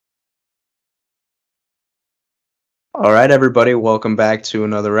All right, everybody, welcome back to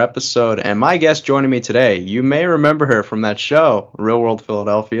another episode. And my guest joining me today, you may remember her from that show, Real World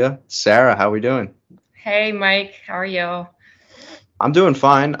Philadelphia. Sarah, how we doing? Hey Mike, how are you? I'm doing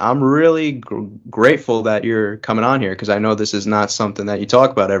fine. I'm really grateful that you're coming on here because I know this is not something that you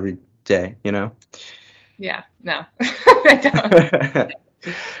talk about every day, you know? Yeah, no, I don't.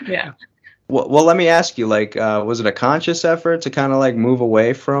 Yeah. Well, let me ask you, was it a conscious effort to kind of like move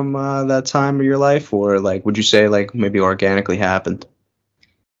away from that time of your life, or like, would you say like maybe organically happened?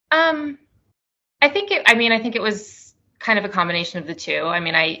 Um, I think it was kind of a combination of the two.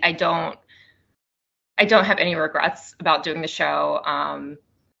 I don't have any regrets about doing the show.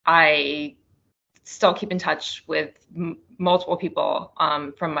 I still keep in touch with multiple people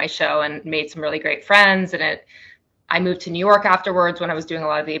from my show and made some really great friends. I moved to New York afterwards when I was doing a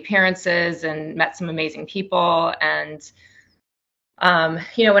lot of the appearances and met some amazing people. When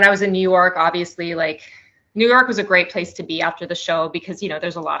I was in New York, obviously, like New York was a great place to be after the show because,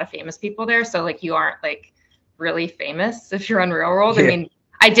 there's a lot of famous people there. So like you aren't like really famous if you're on Real World. I Yeah. mean,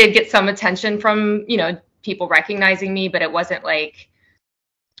 I did get some attention from, people recognizing me, but it wasn't like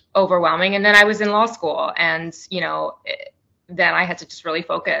overwhelming. And then I was in law school and, then I had to just really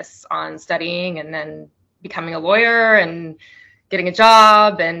focus on studying and then becoming a lawyer and getting a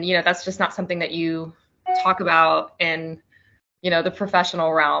job. And, that's just not something that you talk about in the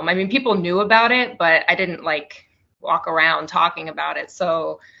professional realm. I mean, people knew about it, but I didn't like walk around talking about it.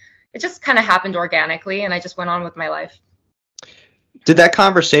 So it just kind of happened organically and I just went on with my life. Did that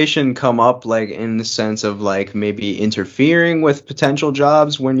conversation come up like in the sense of like maybe interfering with potential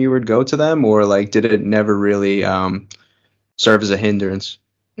jobs when you would go to them, or like did it never really serve as a hindrance?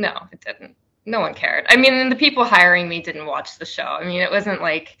 No, it didn't. No one cared. I mean, the people hiring me didn't watch the show. I mean, it wasn't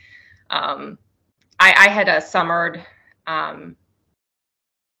like um, I had a summered.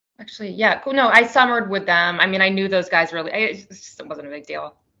 Actually, yeah, cool. No, I summered with them. I mean, I knew those guys really. It wasn't a big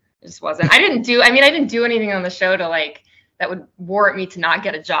deal. It just wasn't. I didn't do anything on the show to like that would warrant me to not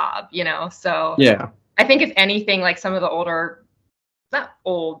get a job. So Yeah. I think if anything, like some of the older, not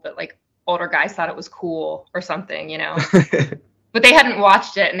old, but like older guys thought it was cool or something. But they hadn't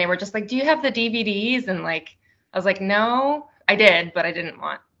watched it and they were just like, "Do you have the DVDs?" And like, I was like, "No, I did, but I didn't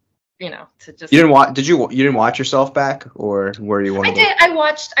want, to You just." didn't watch? You didn't watch yourself back, or were you one I of those? did. I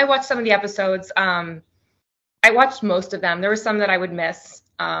watched some of the episodes. I watched most of them. There were some that I would miss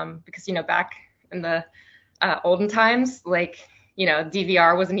because back in the olden times, like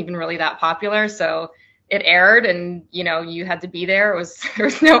DVR wasn't even really that popular, so it aired, and you had to be there. It was there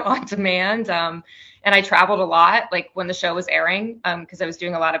was no on demand, and I traveled a lot, like when the show was airing, because I was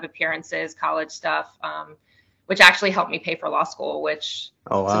doing a lot of appearances, college stuff, which actually helped me pay for law school, which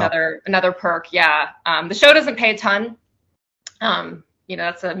Oh is wow. another perk. Yeah, the show doesn't pay a ton.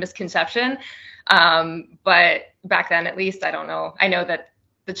 That's a misconception. But back then, at least, I don't know. I know that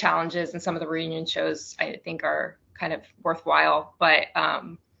the challenges and some of the reunion shows I think are kind of worthwhile. But yeah,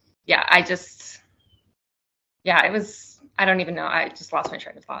 it was. I don't even know. I just lost my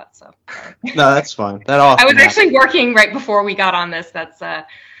train of thought. So sorry. No, that's fine. That I was often happens. actually working right before we got on this. That's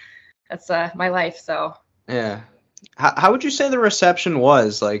my life. So Yeah. How would you say the reception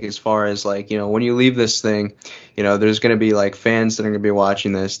was, like, as far as like, when you leave this thing, there's gonna be like fans that are gonna be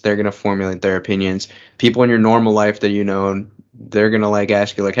watching this, they're gonna formulate their opinions. People in your normal life that they're gonna like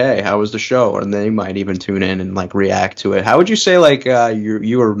ask you like, hey, how was the show? And they might even tune in and like react to it. How would you say like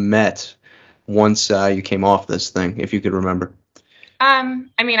you were met once you came off this thing, if you could remember? I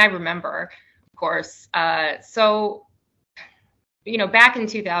mean, I remember, of course. So back in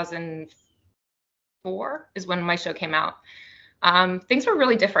 2004 is when my show came out. Things were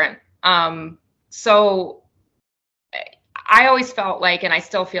really different. So I always felt like, and I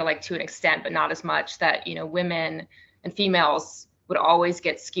still feel like to an extent, but not as much, that women and females would always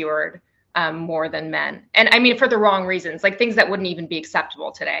get skewered more than men, and I mean for the wrong reasons, like things that wouldn't even be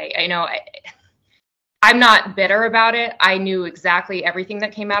acceptable today. I'm not bitter about it. I knew exactly everything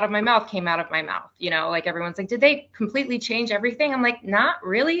that came out of my mouth came out of my mouth. Like everyone's like, did they completely change everything? I'm like, not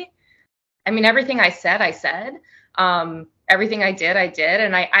really. I mean, everything I said, I said. Everything I did.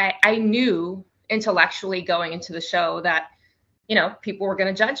 And I knew intellectually going into the show that, people were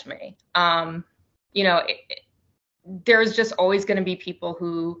going to judge me. You know, it, it, there's just always going to be people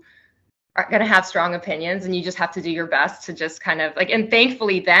who are going to have strong opinions, and you just have to do your best to just kind of like, and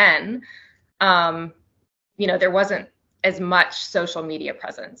thankfully then, um, there wasn't as much social media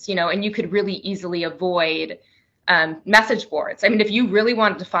presence, and you could really easily avoid message boards. I mean, if you really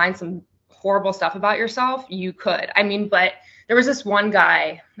wanted to find some horrible stuff about yourself, you could. I mean, but there was this one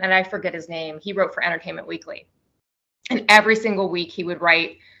guy, and I forget his name. He wrote for Entertainment Weekly, and every single week he would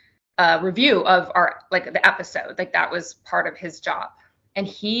write review of our, like, the episode. Like, that was part of his job. And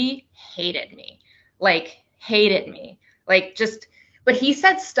he hated me, like, just, but he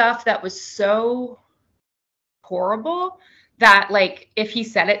said stuff that was so horrible that, like, if he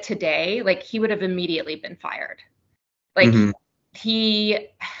said it today, like, he would have immediately been fired. Like, Mm-hmm. he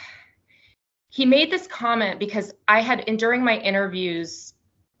made this comment because I had, during my interviews,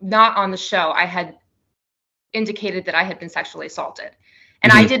 not on the show, I had indicated that I had been sexually assaulted.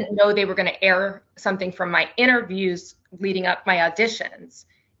 And I didn't know they were going to air something from my interviews leading up my auditions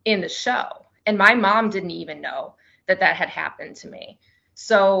in the show. And my mom didn't even know that that had happened to me.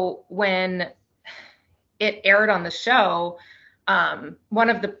 So when it aired on the show, one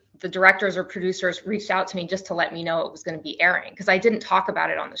of the directors or producers reached out to me just to let me know it was going to be airing, because I didn't talk about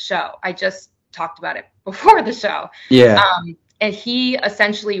it on the show. I just talked about it before the show. Yeah. And he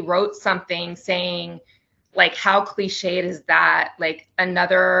essentially wrote something saying, like, how cliched is that? Like,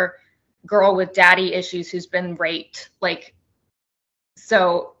 another girl with daddy issues who's been raped. Like,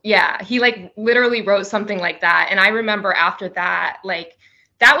 so yeah, he, like, literally wrote something like that. And I remember after that, like,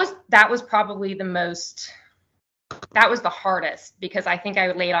 that was probably the most, that was the hardest, because I think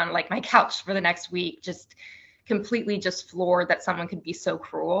I laid on, like, my couch for the next week, just completely just floored that someone could be so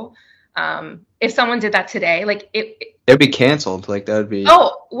cruel. If someone did that today, like, It'd be canceled. Like, that would be.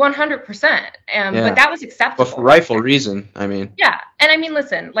 Oh, 100%. Yeah. But that was acceptable. But for rightful reason, I mean. Yeah. And I mean,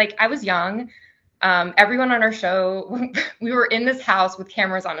 listen, like, I was young. Everyone on our show, we were in this house with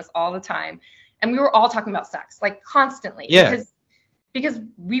cameras on us all the time. And we were all talking about sex, like, constantly. Yeah. Because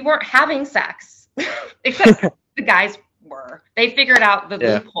we weren't having sex, except the guys were. They figured out the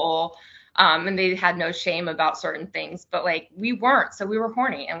loophole, and they had no shame about certain things. But, like, we weren't. So we were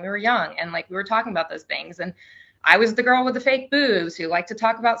horny and we were young, and, like, we were talking about those things. And I was the girl with the fake boobs who liked to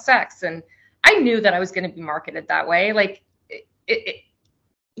talk about sex. And I knew that I was going to be marketed that way. Like,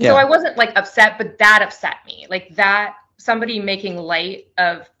 so I wasn't, like, upset, but that upset me. Like, that, somebody making light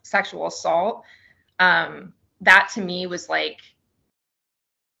of sexual assault, that to me was like,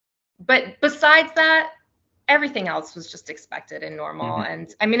 but besides that, everything else was just expected and normal.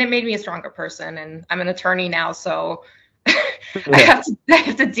 And I mean, it made me a stronger person, and I'm an attorney now. So I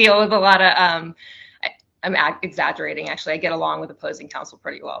have to deal with a lot of, I'm exaggerating, actually. I get along with opposing counsel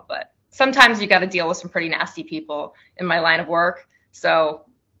pretty well, but sometimes you got to deal with some pretty nasty people in my line of work. So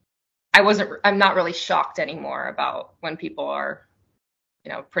I'm not really shocked anymore about when people are,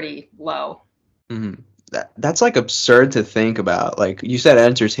 you know, pretty low. Mm-hmm. That's, like, absurd to think about. Like, you said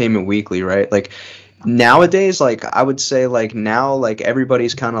Entertainment Weekly, right? Like, nowadays, like, I would say, like, now, like,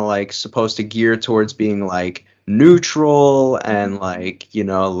 everybody's kind of, like, supposed to gear towards being, like, neutral and, like, you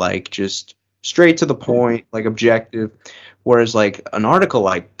know, like, just straight to the point, like, objective. Whereas, like, an article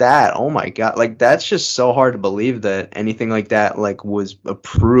like that, oh my God, like, that's just so hard to believe that anything like that, like, was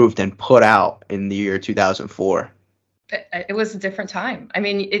approved and put out in the year 2004. It was a different time. I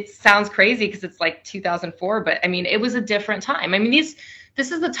mean, it sounds crazy because it's like 2004, but I mean, it was a different time. I mean, this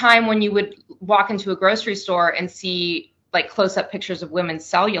is the time when you would walk into a grocery store and see, like, close-up pictures of women's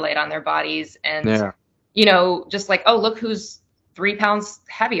cellulite on their bodies, and you know, just like, oh, look who's 3 pounds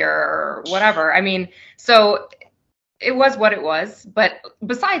heavier or whatever. I mean, so it was what it was. But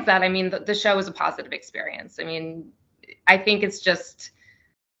besides that, I mean, the show was a positive experience. I mean, I think it's just,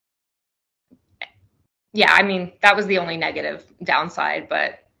 yeah, I mean, that was the only negative downside,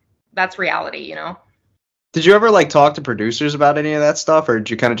 but that's reality, you know? Did you ever, like, talk to producers about any of that stuff, or did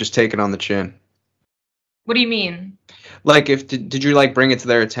you kind of just take it on the chin? What do you mean? Like, did you, like, bring it to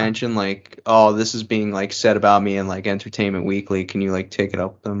their attention, like, oh, this is being, like, said about me in, like, Entertainment Weekly, can you, like, take it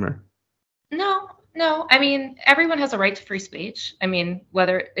up with them? Or No. I mean, everyone has a right to free speech. I mean,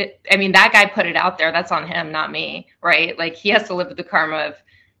 that guy put it out there, that's on him, not me, right? Like, he has to live with the karma of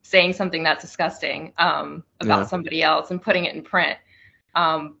saying something that's disgusting about somebody else and putting it in print.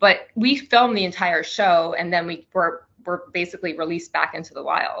 But we filmed the entire show, and then we were basically released back into the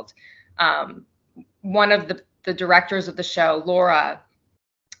wild. One of the directors of the show, Laura,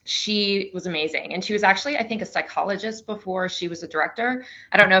 she was amazing. And she was actually, I think, a psychologist before she was a director.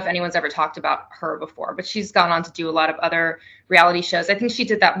 I don't know if anyone's ever talked about her before, but she's gone on to do a lot of other reality shows. I think she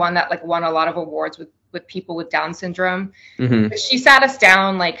did that one that, like, won a lot of awards with people with Down syndrome. But she sat us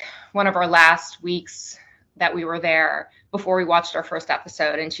down, like, one of our last weeks that we were there before we watched our first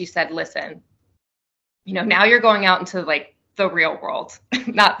episode. And she said, listen, you know, now you're going out into, like, the real world,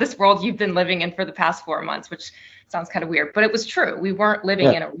 not this world you've been living in for the past 4 months, which sounds kind of weird, but it was true. We weren't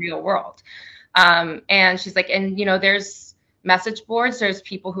living in a real world. And she's like, and, you know, there's message boards, there's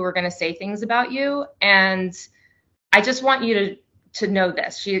people who are going to say things about you. And I just want you to know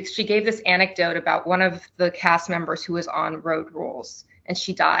this. She gave this anecdote about one of the cast members who was on Road Rules, and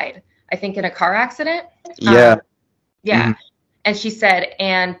she died. I think in a car accident. Yeah. Yeah. Mm-hmm. And she said,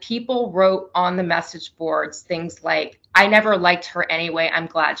 and people wrote on the message boards things like, I never liked her anyway. I'm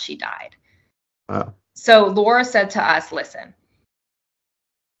glad she died. Wow. So Laura said to us, listen,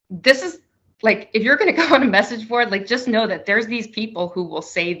 this is like, if you're going to go on a message board, like, just know that there's these people who will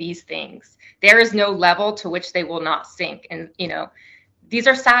say these things. There is no level to which they will not sink. And, you know, these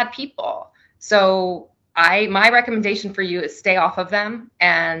are sad people. So my recommendation for you is stay off of them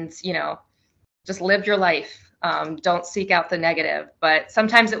and, you know, just live your life. Don't seek out the negative. But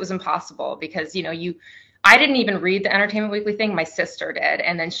sometimes it was impossible because, you know, I didn't even read the Entertainment Weekly thing. My sister did.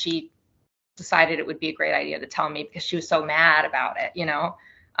 And then she decided it would be a great idea to tell me because she was so mad about it, you know.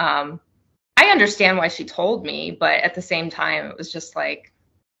 I understand why she told me, but at the same time, it was just like,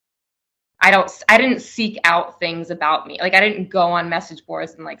 I didn't seek out things about me. Like, I didn't go on message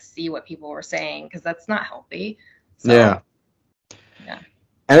boards and like see what people were saying because that's not healthy. So, yeah.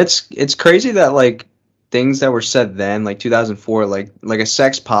 And it's crazy that like things that were said then, like 2004, like a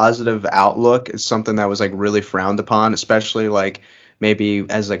sex positive outlook is something that was like really frowned upon, especially like maybe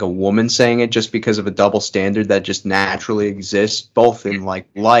as like a woman saying it, just because of a double standard that just naturally exists both in like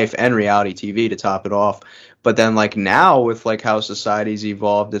life and reality TV to top it off. But then like now with like how society's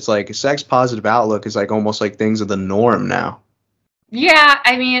evolved, it's like a sex positive outlook is like almost like things are the norm now. Yeah,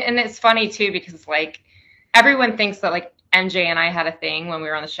 I mean, and it's funny too because like everyone thinks that like MJ and I had a thing when we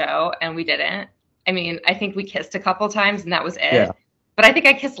were on the show and we didn't. I mean, I think we kissed a couple times and that was it. Yeah. But I think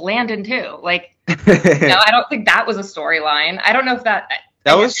I kissed Landon too. Like, no, I don't think that was a storyline. I don't know if that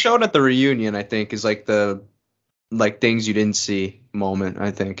was shown at the reunion, I think, is like the like things you didn't see moment,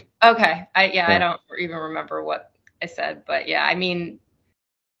 I think. Okay. I don't even remember what I said, but yeah, I mean,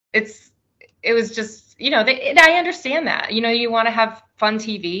 it was just, you know, I understand that. You know, you want to have fun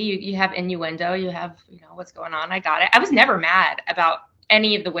TV, you have innuendo, you have, you know, what's going on. I got it. I was never mad about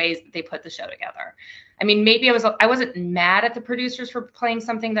any of the ways that they put the show together. I mean, maybe I wasn't mad at the producers for playing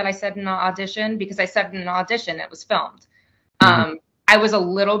something that I said in an audition because I said in an audition it was filmed. Mm-hmm. I was a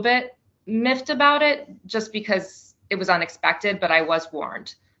little bit miffed about it just because it was unexpected, but I was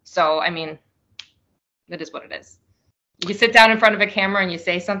warned. So, I mean, it is what it is. You sit down in front of a camera and you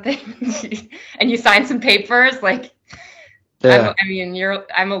say something and you sign some papers. Like, yeah.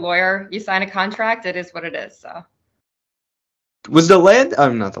 I'm a lawyer. You sign a contract. It is what it is. So. Was the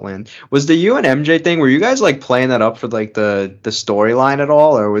was the you and MJ thing, were you guys like playing that up for like the storyline at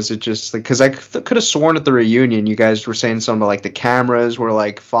all, or was it just like, because I could have sworn at the reunion you guys were saying something about like the cameras were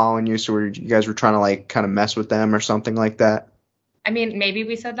like following you, so you guys were trying to like kind of mess with them or something like that? I mean, maybe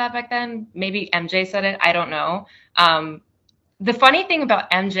we said that back then. Maybe MJ said it. I don't know. The funny thing about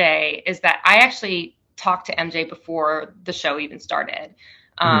MJ is that I actually talked to MJ before the show even started.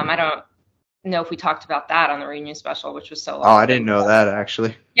 I don't know if we talked about that on the reunion special, which was so long. Oh, I didn't know that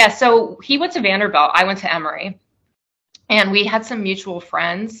actually. Yeah, so he went to Vanderbilt. I went to Emory. And we had some mutual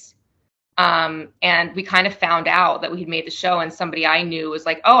friends. And we kind of found out that we'd made the show, and somebody I knew was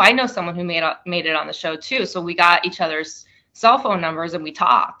like, oh, I know someone who made it on the show too. So we got each other's cell phone numbers and we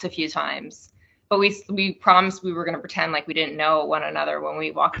talked a few times. But we promised we were going to pretend like we didn't know one another when we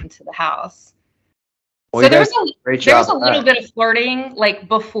walked into the house. Well, so there was a little bit of flirting like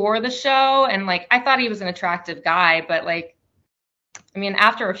before the show, and like I thought he was an attractive guy, but like, I mean,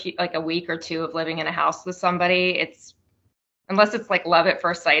 after a week or two of living in a house with somebody, unless it's like love at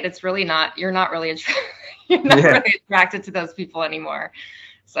first sight, it's really not. You're not really really attracted to those people anymore.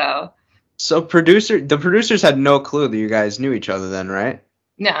 So the producers had no clue that you guys knew each other then, right?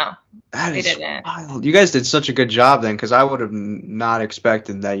 No, they didn't. Wild. You guys did such a good job then, because I would have not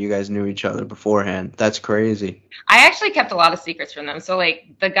expected that you guys knew each other beforehand. That's crazy. I actually kept a lot of secrets from them. So like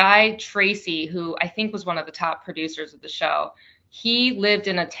the guy Tracy, who I think was one of the top producers of the show, he lived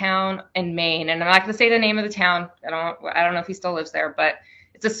in a town in Maine, and I'm not going to say the name of the town. I don't know if he still lives there, but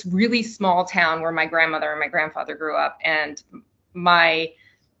it's a really small town where my grandmother and my grandfather grew up, and my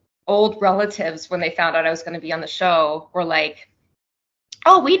old relatives, when they found out I was going to be on the show, were like,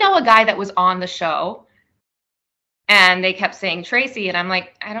 oh, we know a guy that was on the show. And they kept saying Tracy. And I'm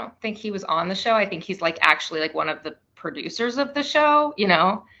like, I don't think he was on the show. I think he's like actually like one of the producers of the show, you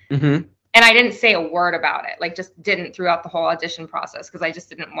know? Mm-hmm. And I didn't say a word about it. Like just didn't throughout the whole audition process. Because I just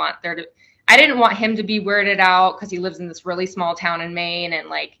didn't want I didn't want him to be weirded out because he lives in this really small town in Maine. And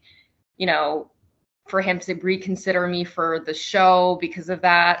like, you know, for him to reconsider me for the show because of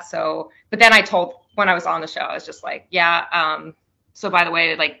that. So, but then when I was on the show, I was just like, yeah, so by the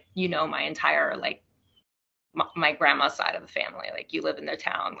way, like, you know, my entire, like, my grandma's side of the family, like, you live in their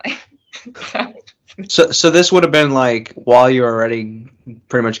town. Like, so this would have been like while you were already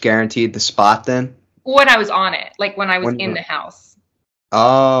pretty much guaranteed the spot then? When I was on it, like when I was in the house.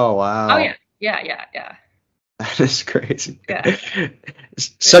 Oh, Oh wow. yeah, yeah, yeah, yeah, That is crazy. yeah.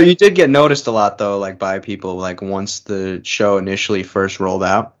 So you did get noticed a lot though, like by people, like once the show initially first rolled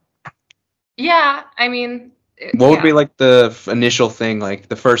out. Yeah, I mean, What would be yeah. like the initial thing, like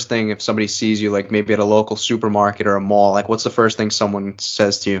the first thing if somebody sees you, like maybe at a local supermarket or a mall, like what's the first thing someone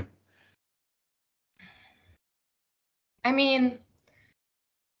says to you? I mean,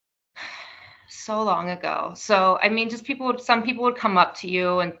 so long ago. So, I mean, just some people would come up to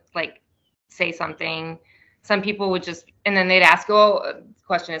you and like say something. Some people would just, and then they'd ask, oh, the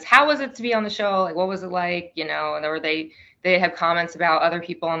question is, how was it to be on the show? Like, what was it like? You know, and or they have comments about other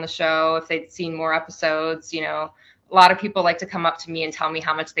people on the show if they'd seen more episodes. You know, a lot of people like to come up to me and tell me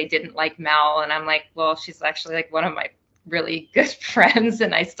how much they didn't like Mel, and I'm like, well, she's actually like one of my really good friends,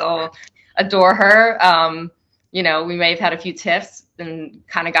 and I still adore her. You know, we may have had a few tiffs and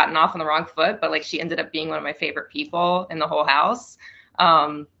kind of gotten off on the wrong foot, but like she ended up being one of my favorite people in the whole house.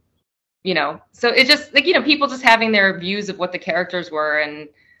 Um, you know, so it just like, you know, people just having their views of what the characters were. And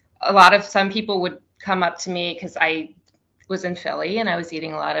some people would come up to me because I was in Philly and I was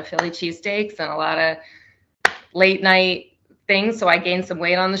eating a lot of Philly cheesesteaks and a lot of late night things. So I gained some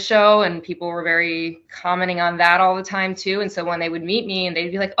weight on the show and people were very commenting on that all the time too. And so when they would meet me and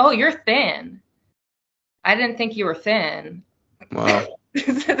they'd be like, oh, you're thin. I didn't think you were thin. Wow.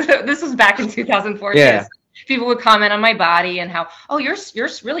 This was back in 2004 too. Yeah. So people would comment on my body and how, oh, you're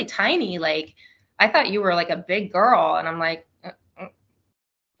really tiny. Like, I thought you were like a big girl, and I'm like,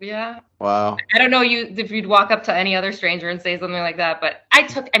 yeah. Wow. I don't know you if you'd walk up to any other stranger and say something like that, but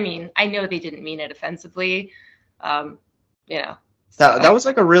I mean, I know they didn't mean it offensively, um, you know. That So that was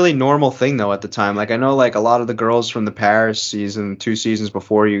like a really normal thing though at the time. Like I know like a lot of the girls from the Paris season, 2 seasons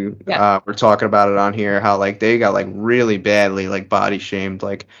before you yeah. were talking about it on here, how like they got like really badly like body shamed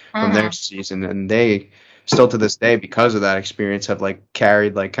like from their Mhm. season, and they still to this day because of that experience have like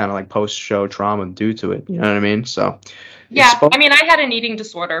carried like kind of like post show trauma due to it. You know what I mean? So it's Yeah, supposed I mean, I had an eating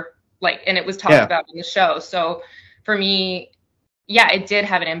disorder, like, and it was talked yeah. about in the show. So for me, yeah, it did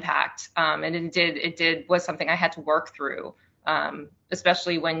have an impact, and was something I had to work through,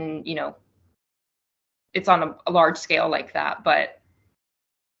 especially when you know it's on a large scale like that. But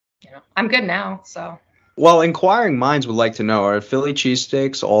you know, I'm good now, so Well, inquiring minds would like to know, are Philly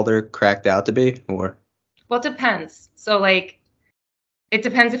cheesesteaks all they're cracked out to be, or well, it depends. So like, it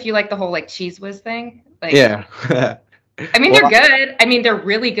depends if you like the whole like cheese whiz thing. Like, yeah. I mean, they're Well, good. I mean, they're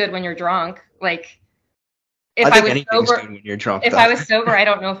really good when you're drunk. Like, if I I think was anything's sober, good when you're drunk, if though. I was sober, I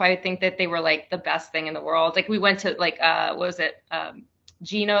don't know if I would think that they were like the best thing in the world. Like we went to like what was it? Pat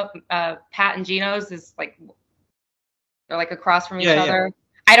and Gino's is like they're like across from Yeah, each yeah. other.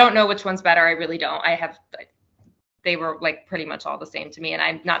 I don't know which one's better. I really don't. They were like pretty much all the same to me. And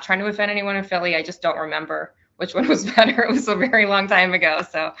I'm not trying to offend anyone in Philly. I just don't remember which one was better. It was a very long time ago.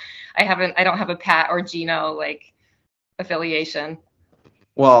 So I don't have a Pat or Gino like affiliation.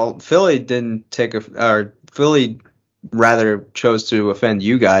 Well, Philly didn't take a, or Philly rather chose to offend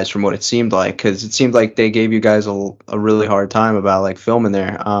you guys from what it seemed like, because it seemed like they gave you guys a really hard time about like filming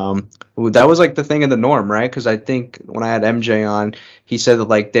there. That was like the thing of the norm, right? Because I think when I had MJ on, he said that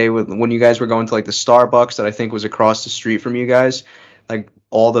like they would, when you guys were going to like the Starbucks that I think was across the street from you guys, like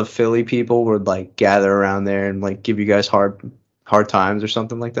all the Philly people would like gather around there and like give you guys hard times or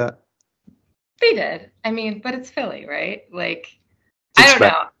something like that. They did. I mean, but it's Philly, right? Like, It's I don't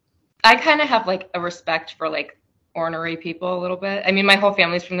expected. know. I kind of have like a respect for like ornery people a little bit. I mean, my whole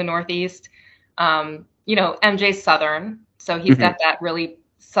family's from the Northeast. You know, MJ's Southern, so he's got that really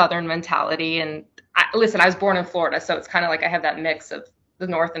Southern mentality. And listen, I was born in Florida, so it's kind of like I have that mix of the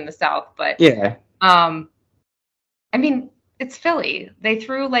North and the South. But Yeah. um, I mean, it's Philly. They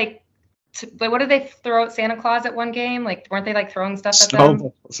threw like what did they throw at Santa Claus at one game? Like, weren't they like throwing stuff at them?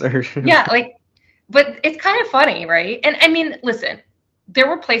 Snowballs. Yeah, like, but it's kind of funny, right? And I mean, listen, there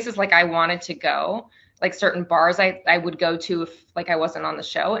were places like I wanted to go, like certain bars I would go to if like I wasn't on the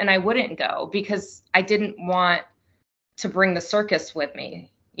show, and I wouldn't go because I didn't want to bring the circus with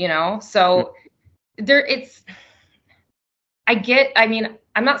me, you know? So there it's I mean,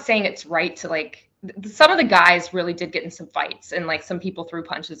 I'm not saying it's right to like some of the guys really did get in some fights and like some people threw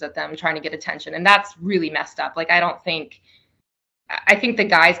punches at them trying to get attention, and that's really messed up. Like I think the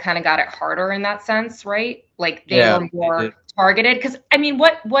guys kind of got it harder in that sense, right? Like they Yeah, were they did. more targeted. Because I mean,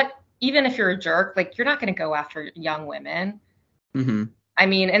 even if you're a jerk, like you're not going to go after young women. Hmm. I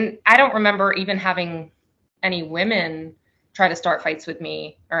mean, and I don't remember even having any women try to start fights with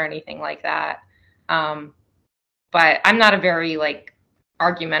me or anything like that. Um, but I'm not a very like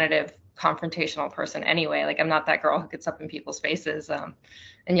argumentative, confrontational person anyway. Like I'm not that girl who gets up in people's faces and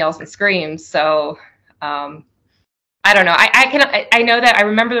yells and screams. So um, I don't know. I know that I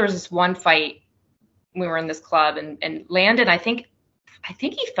remember there was this one fight. We were in this club, and Landon, I think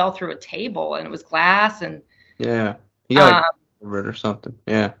he fell through a table, and it was glass, and Yeah. He got like over it or something.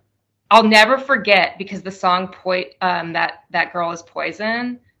 Yeah. I'll never forget, because the song that girl is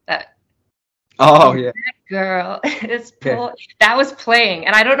poison, that Oh yeah. girl is Yeah. that was playing,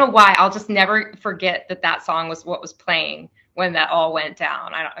 and I don't know why. I'll just never forget that song was what was playing when that all went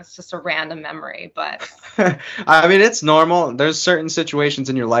down. I don't, it's just a random memory, but I mean, it's normal. There's certain situations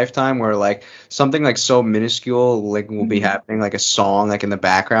in your lifetime where like something like so minuscule like will be happening, like a song like in the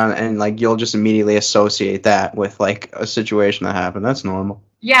background, and like you'll just immediately associate that with like a situation that happened. That's normal.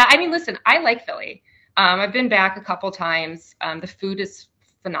 yeah, I mean, listen, I like Philly. I've been back a couple times. The food is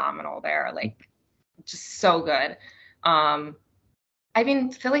phenomenal there, like just so good. Um, I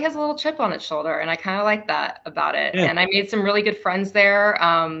mean, Philly has a little chip on its shoulder, and I kind of like that about it. Yeah. And I made some really good friends there.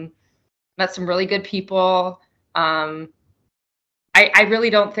 Met some really good people. Um, I really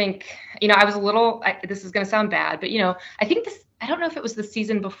don't think, I was a little, this is going to sound bad, but, I think I don't know if it was the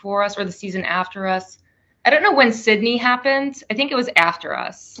season before us or the season after us. I don't know when Sydney happened. I think it was after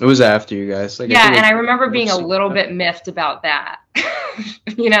us. It was after you guys. Like, Yeah, and I remember being a little bit miffed about that,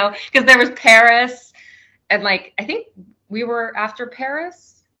 because there was Paris, and like, I think we were after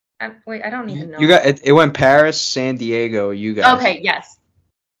Paris. Wait, I don't even know. You got it went Paris, San Diego, you guys. Okay, yes.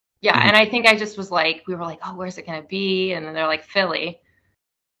 Yeah, Mhm. and I think I just was like, we were like, oh, where's it going to be? And then they're like, Philly.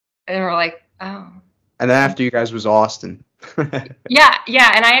 And we're like, oh. And then after you guys was Austin. Yeah,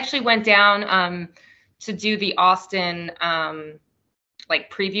 and I actually went down to do the Austin like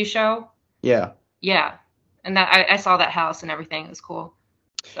preview show. Yeah. Yeah, and that I saw that house and everything. It was cool.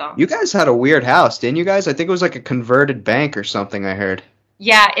 So You guys had a weird house, didn't you guys? I think it was like a converted bank or something, I heard.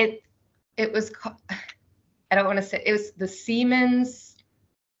 yeah, it was. I don't want to say it was the Siemens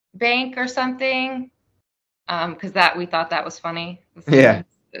Bank or something, because that we thought that was funny. Yeah.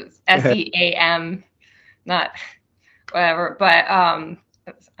 It was SEAM, not whatever. But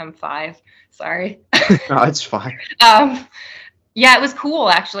I'm 5. Sorry. No, it's fine. Yeah, it was cool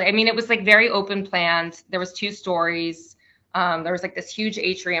actually. I mean, it was like very open planned. There was 2 stories. There was like this huge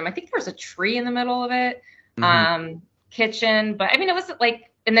atrium. I think there was a tree in the middle of it. Kitchen, but I mean, it was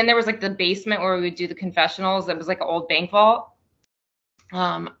like, and then there was like the basement where we would do the confessionals. It was like an old bank vault.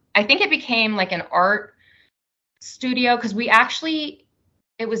 I think it became like an art studio, because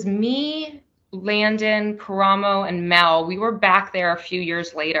it was me, Landon, Karamo, and Mel. We were back there a few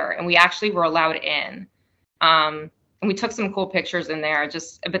years later, and we actually were allowed in. And we took some cool pictures in there,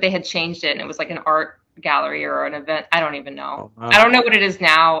 but they had changed it, and it was like an art gallery or an event. I don't even know. Oh, wow. I don't know what it is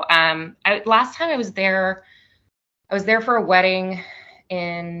now. Last time I was there for a wedding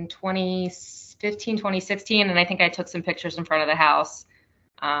in 2015, 2016, and I think I took some pictures in front of the house.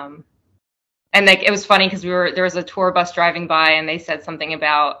 And like, it was funny because there was a tour bus driving by, and they said something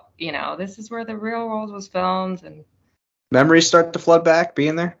about, this is where The Real World was filmed. And Memories start to flood back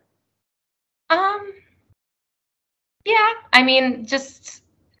being there? yeah, I mean, just,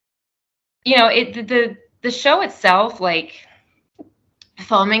 the show itself, like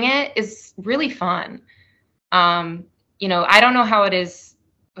filming it is really fun. I don't know how it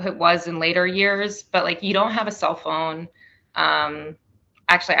was in later years, but like, you don't have a cell phone.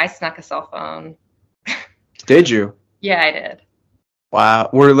 Actually, I snuck a cell phone. Did you? Yeah, I did. Wow.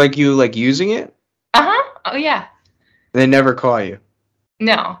 Were like you like using it? Uh-huh. Oh, yeah. They never caught you.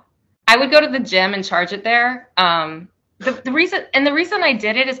 No. I would go to the gym and charge it there. The reason I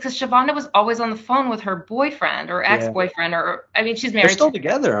did it is because Shavonda was always on the phone with her boyfriend or ex-boyfriend, or I mean, she's married. They're still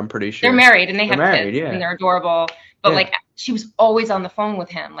together, I'm pretty sure. They're married, and they have married, kids, yeah. and they're adorable. But Yeah. like, she was always on the phone with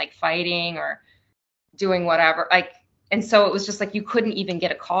him, like fighting or doing whatever. Like, and so it was just like, you couldn't even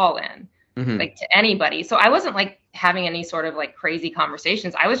get a call in, like, to anybody. So I wasn't like having any sort of like crazy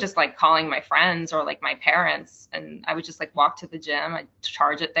conversations. I was just like calling my friends or like my parents, and I would just like walk to the gym, I'd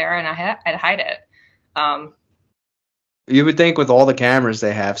charge it there, and I'd hide it. You would think with all the cameras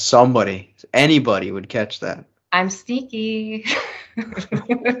they have, anybody would catch that. I'm sneaky.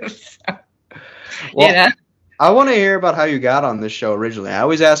 Well, Yeah. I want to hear about how you got on this show originally. I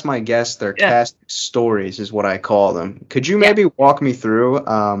always ask my guests their casting stories, is what I call them. Could you maybe walk me through,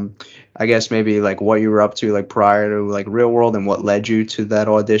 I guess maybe like what you were up to like prior to like Real World, and what led you to that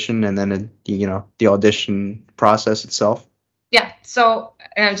audition, and then the audition process itself? Yeah. So,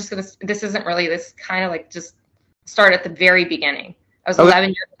 and I'm just this kind of like just start at the very beginning. I was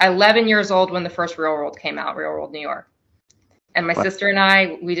 11 years old when the first Real World came out, Real World New York. And my sister and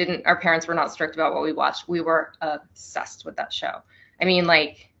I, our parents were not strict about what we watched. We were obsessed with that show. I mean,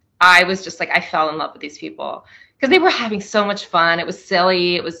 like, I was just like, I fell in love with these people because they were having so much fun. It was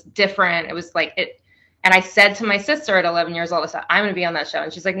silly. It was different. It was like, And I said to my sister at 11 years old, I said, I'm going to be on that show.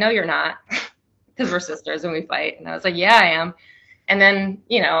 And she's like, no, you're not, because we're sisters and we fight. And I was like, yeah, I am. And then,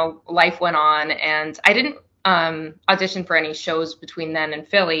 you know, life went on, and I didn't audition for any shows between then and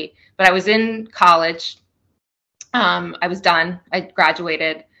Philly, but I was in college. I was done. I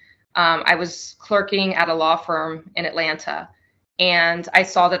graduated. I was clerking at a law firm in Atlanta, and I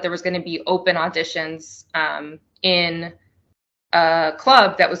saw that there was going to be open auditions in a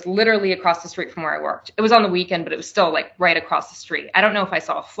club that was literally across the street from where I worked. It was on the weekend, but it was still like right across the street. I don't know if I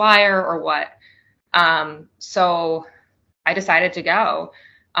saw a flyer or what. So I decided to go.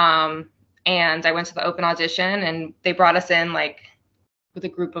 And I went to the open audition, and they brought us in like with a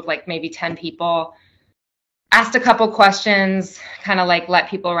group of like maybe 10 people, asked a couple questions, kind of like let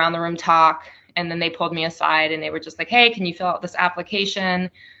people around the room talk. And then they pulled me aside and they were just like, hey, can you fill out this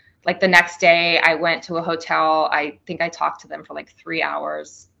application? Like the next day I went to a hotel. I think I talked to them for like 3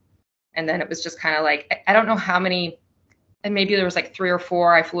 hours. And then it was just kind of like, I don't know how many, and maybe there was like 3 or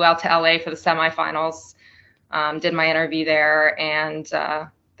 4. I flew out to LA for the semifinals, did my interview there, and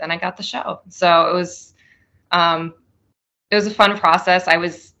then I got the show. So it was a fun process. I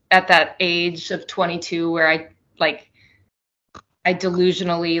was at that age of 22 where I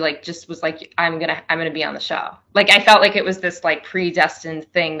delusionally like just was like, I'm gonna be on the show. Like I felt like it was this like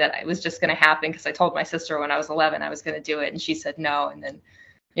predestined thing that it was just gonna happen, because I told my sister when I was 11 I was gonna do it, and she said no, and then,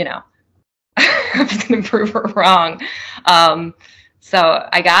 you know, I was gonna prove her wrong. So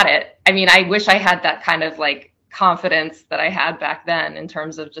I got it. I mean, I wish I had that kind of like confidence that I had back then, in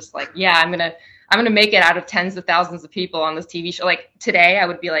terms of just like, yeah, I'm gonna make it out of tens of thousands of people on this TV show. Like today I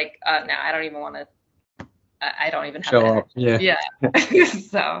would be like, no, I don't even want to. I don't even have show up. Yeah.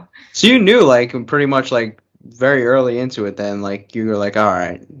 So you knew like pretty much like very early into it then, like you were like, all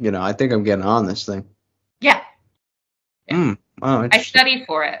right, you know, I think I'm getting on this thing. Yeah. Oh, I studied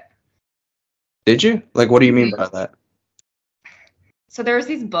for it. Did you? Like, what do you mean by that? So there was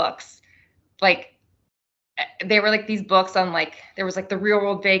these books, like they were like these books on like, there was like the Real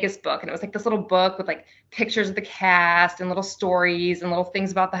World Vegas book, and it was like this little book with like pictures of the cast and little stories and little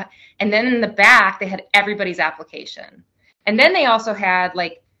things about that. And then in the back they had everybody's application. And then they also had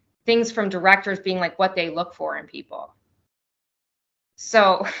like things from directors being like what they look for in people.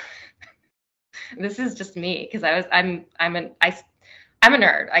 So this is just me, because I'm a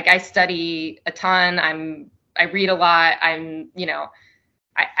nerd. Like I study a ton. I read a lot. You know,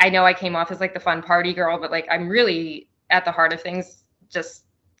 I know I came off as like the fun party girl, but like I'm really at the heart of things, just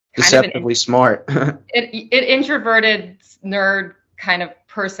deceptively smart. an introverted nerd kind of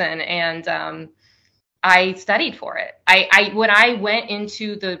person. And I studied for it. When I went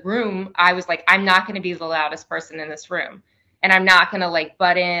into the room, I was like, I'm not going to be the loudest person in this room, and I'm not going to like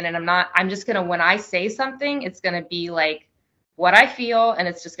butt in, and I'm just going to, when I say something, it's going to be like what I feel, and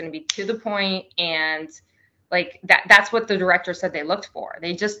it's just going to be to the point. And like that's what the director said they looked for.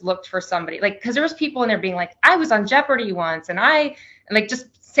 They just looked for somebody, like, because there was people in there being like, I was on Jeopardy once, and like just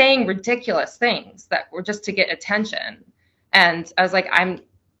saying ridiculous things that were just to get attention. And I was like, and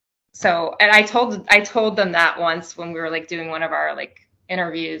I told them that once when we were like doing one of our like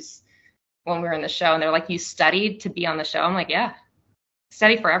interviews when we were in the show, and they're like, you studied to be on the show? I'm like, yeah,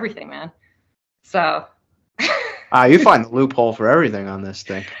 study for everything, man. So you find the loophole for everything on this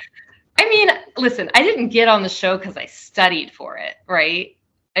thing. I mean, listen, I didn't get on the show because I studied for it, right?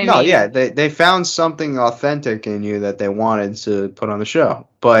 I mean, yeah, they found something authentic in you that they wanted to put on the show.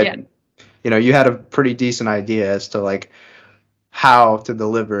 But, yeah, you know, you had a pretty decent idea as to, like, how to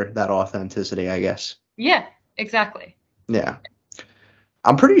deliver that authenticity, I guess. Yeah, exactly. Yeah.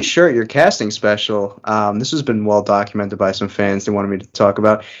 I'm pretty sure your casting special, this has been well documented by some fans they wanted me to talk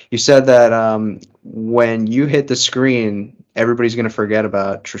about. You said that when you hit the screen, everybody's going to forget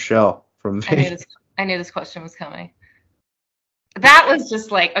about Trishelle from Vegas. I knew this question was coming. That was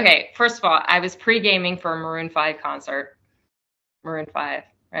just like, okay, first of all, I was pre-gaming for a Maroon 5 concert. Maroon 5,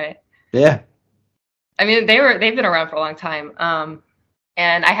 right? Yeah. I mean, they've been around for a long time.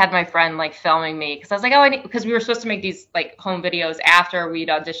 And I had my friend like filming me, because I was like, because we were supposed to make these like home videos after we'd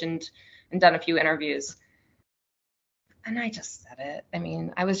auditioned and done a few interviews. And I just said it. I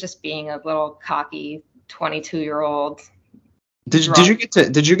mean, I was just being a little cocky 22-year-old. Did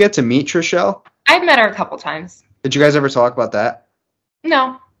you get to meet Trishelle? I've met her a couple times. Did you guys ever talk about that?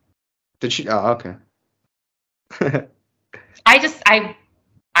 No. Did she? Oh, okay. I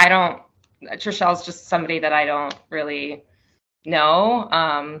don't. Trishelle's just somebody that I don't really know.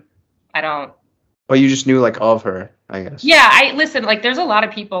 I don't. But you just knew like of her, I guess. Yeah, listen. Like, there's a lot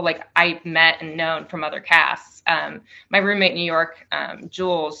of people like I've met and known from other casts. My roommate in New York,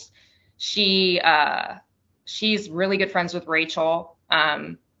 Jules, she's really good friends with Rachel.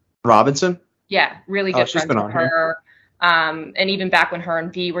 Robinson? Yeah, really Oh, good she's friends been with on here. her. And even back when her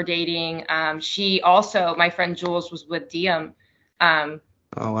and V were dating, she also, my friend Jules was with Diem. Um,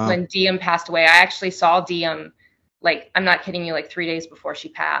 Oh wow. when Diem passed away, I actually saw Diem, like, I'm not kidding you, like 3 days before she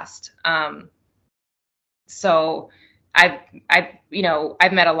passed. So I've,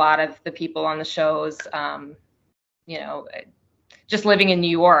 I've met a lot of the people on the shows, you know, just living in New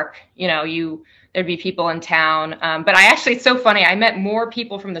York, there'd be people in town. But I actually, it's so funny. I met more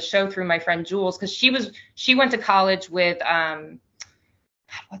people from the show through my friend Jules, because she went to college with,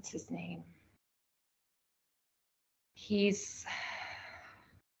 what's his name?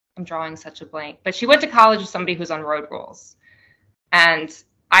 I'm drawing such a blank, but she went to college with somebody who's on Road Rules. And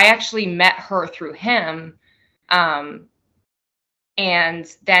I actually met her through him.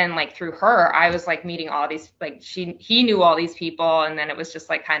 And then like through her, I was like meeting all these, like he knew all these people. And then it was just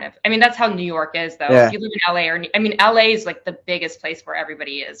like kind of, I mean, that's how New York is though. Yeah. If you live in LA is like the biggest place where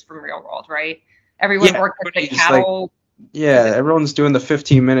everybody is from Real World, right? Everyone works at the cattle. Yeah, everyone's doing the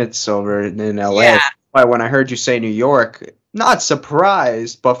 15 minutes over in LA. Yeah. Why when I heard you say New York, not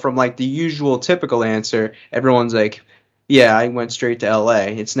surprised, but from like the usual typical answer, everyone's like, yeah, I went straight to LA.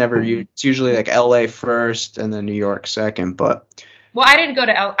 It's never it's usually like LA first and then New York second, but Well, I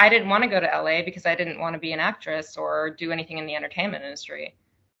didn't want to go to LA because I didn't want to be an actress or do anything in the entertainment industry.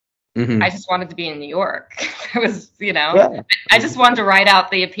 I just wanted to be in New York. It was, I just wanted to write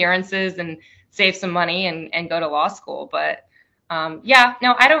out the appearances and save some money and go to law school. But I've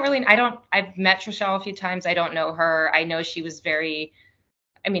met Trishelle a few times. I don't know her. I know she was I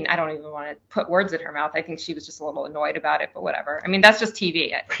don't even want to put words in her mouth. I think she was just a little annoyed about it, but whatever. I mean, that's just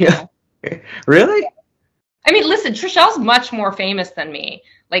TV. Yeah. Really? I mean, listen, Trishelle's much more famous than me.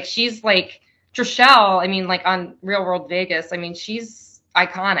 Like, she's like, Trishelle, I mean, like on Real World Vegas, I mean, she's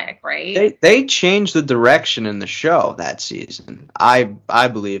iconic, right? They changed the direction in the show that season. I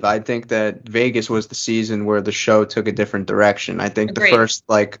believe. I think that Vegas was the season where the show took a different direction. I think Agreed. The first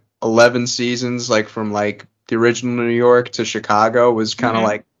like 11 seasons, like from like the original New York to Chicago, was kind of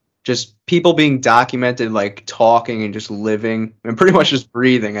like just people being documented, like talking and just living and pretty much just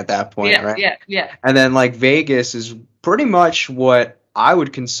breathing at that point, right? Yeah. And then like Vegas is pretty much what I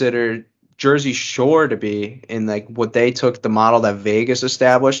would consider Jersey Shore to be, in like what they took the model that Vegas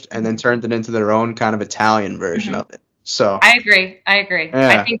established and then turned it into their own kind of Italian version of it. So I agree.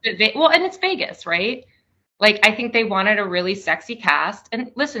 Yeah. I think that and it's Vegas, right? Like, I think they wanted a really sexy cast.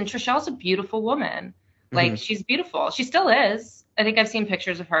 And listen, Trishelle's a beautiful woman. Like, she's beautiful. She still is. I think I've seen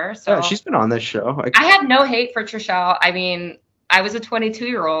pictures of her. So yeah, she's been on this show. Like, I had no hate for Trishelle. I mean, I was a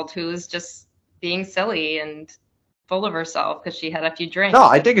 22-year-old who was just being silly and full of herself because she had a few drinks. No,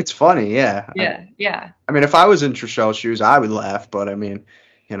 I think it's funny. Yeah. Yeah. I mean, if I was in Trishelle's shoes, I would laugh. But I mean,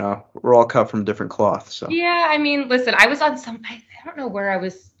 we're all cut from different cloth. So yeah, I mean, listen, I was on I don't know where I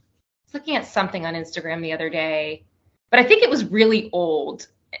was looking at something on Instagram the other day, but I think it was really old.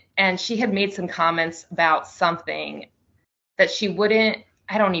 And she had made some comments about something that she wouldn't,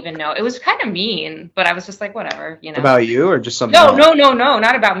 I don't even know. It was kind of mean, but I was just like, whatever, About you or just something No, else? no,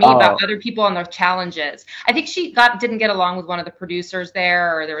 not about me, about other people on their challenges. I think she didn't get along with one of the producers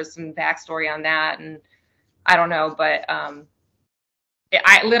there, or there was some backstory on that, and I don't know, but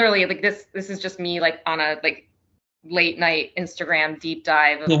I literally, like, this is just me, like, on a like late night Instagram deep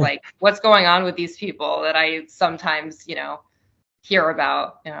dive of like what's going on with these people that I sometimes hear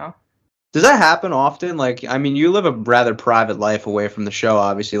about. Does that happen often? Like, I mean, you live a rather private life away from the show,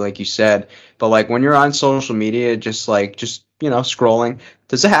 obviously, like you said. But like when you're on social media, just scrolling,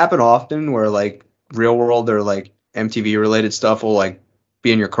 does it happen often where like Real World or like MTV related stuff will like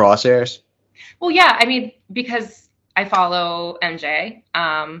be in your crosshairs? Well, yeah, I mean, because I follow MJ,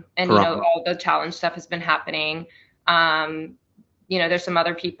 and all the challenge stuff has been happening. There's some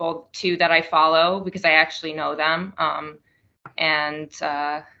other people too that I follow because I actually know them.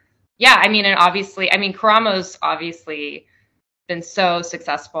 Yeah, I mean, and obviously, I mean, Karamo's obviously been so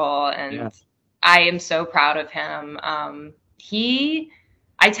successful, and I am so proud of him. I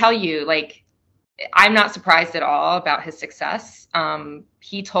tell you, like, I'm not surprised at all about his success. I remember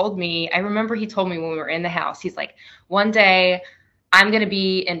he told me when we were in the house, he's like, one day I'm going to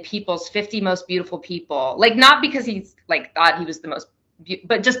be in People's 50 Most Beautiful People. Like, not because he's like thought he was the most,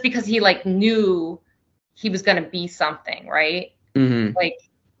 but just because he like knew he was going to be something, right? Like,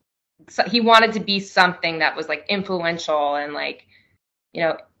 so he wanted to be something that was like influential and like,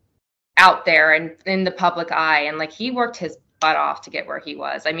 out there and in the public eye. And like, he worked his butt off to get where he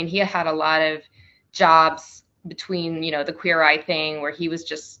was. I mean, he had a lot of jobs between, the Queer Eye thing where he was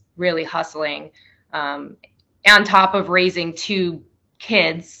just really hustling, on top of raising 2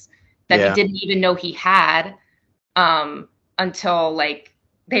 kids that he didn't even know he had, until like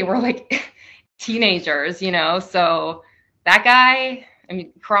they were like teenagers, so that guy, I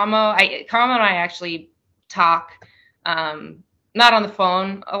mean, Karamo and I actually talk, not on the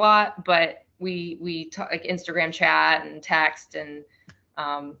phone a lot, but we talk, like Instagram chat and text, and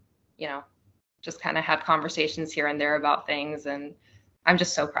just kind of have conversations here and there about things, and I'm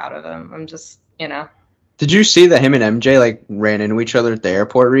just so proud of him. I'm just, Did you see that him and MJ like ran into each other at the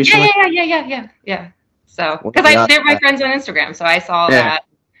airport recently? Yeah. So, because they're my friends on Instagram, so I saw that.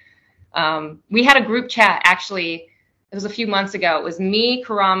 We had a group chat, actually. It was a few months ago. It was me,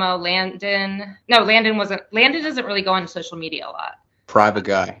 Karamo, Landon. No, Landon doesn't really go on social media a lot. Private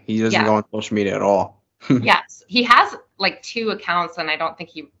guy. He doesn't go on social media at all. Yes. He has like 2 accounts, and I don't think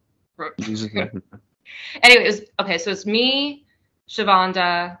he uses them. Anyway, so it's me,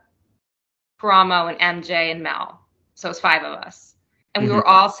 Shavonda, Karamo, and MJ and Mel. So it's 5 of us. And we were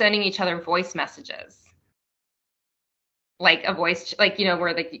all sending each other voice messages. Like a voice, like,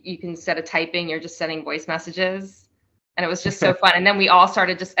 where like you can, instead of typing, you're just sending voice messages. And it was just so fun. And then we all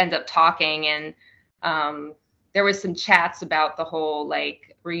started just end up talking, and there was some chats about the whole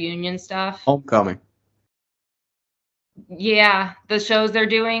like reunion stuff. Homecoming. Yeah, the shows they're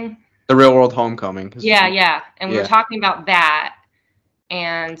doing. The Real World Homecoming. Yeah. And we were talking about that,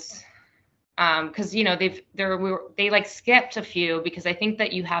 and because they like skipped a few, because I think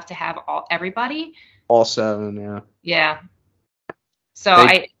that you have to have everybody. All 7, yeah. Yeah. So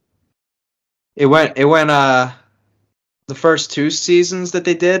it went the first 2 seasons that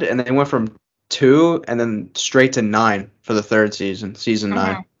they did, and they went from 2 and then straight to 9 for the 3rd season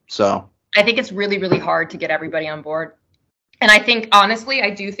 9. So I think it's really, really hard to get everybody on board. And I think, honestly, I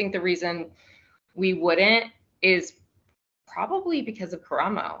do think the reason we wouldn't is probably because of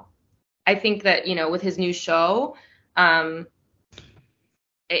Karamo. I think that, with his new show, my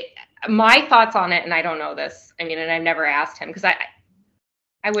thoughts on it, and I don't know this, I mean, and I've never asked him, because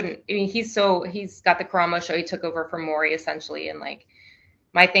I wouldn't, I mean, he's got the Karamo show, he took over from Maury essentially, and like,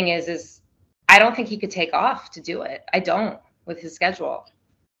 my thing is I don't think he could take off to do it. I don't, with his schedule.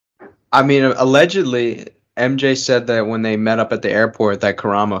 I mean, allegedly, MJ said that when they met up at the airport, that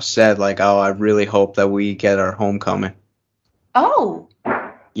Karamo said, like, oh, I really hope that we get our homecoming. Oh.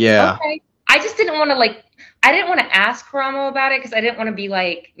 Yeah. Okay. I just didn't want to, I didn't want to ask Karamo about it, because I didn't want to be,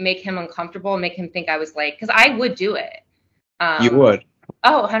 make him uncomfortable and make him think I was, because I would do it. You would?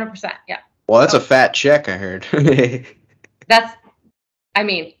 Oh, 100%, yeah. Well, that's a fat check, I heard.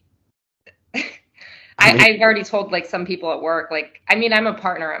 I've already told, some people at work, I'm a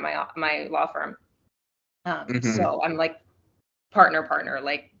partner at my law firm. So I'm, partner,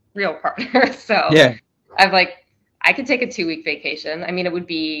 real partner. So yeah. I could take a 2-week vacation. I mean, it would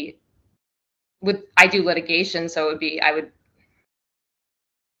be, I do litigation, so it would be, I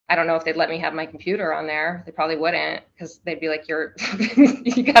don't know if they'd let me have my computer on there. They probably wouldn't, because they'd be like,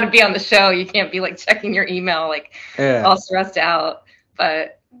 you got to be on the show. You can't be checking your email, all stressed out.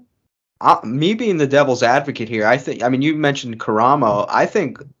 But me being the devil's advocate here, you mentioned Karamo. I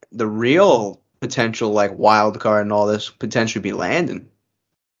think the real potential, wild card and all this, potentially be Landon.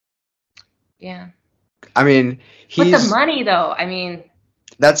 Yeah. I mean, But the money, though,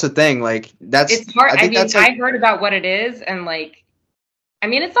 that's the thing. It's hard. I heard about what it is, and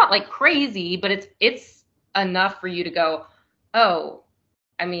it's not crazy, but it's enough for you to go, oh,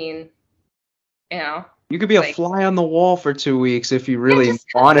 you could be a fly on the wall for 2 weeks if you really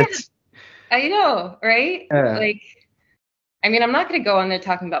want it. I know, right? Yeah. I'm not going to go on there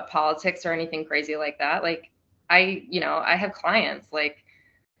talking about politics or anything crazy like that. I have clients.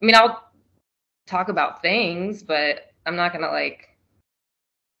 I'll talk about things, but I'm not going to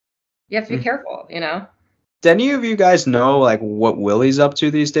you have to be careful, Do any of you guys know what Willie's up to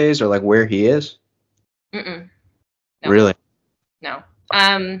these days, or where he is? No. Really? No.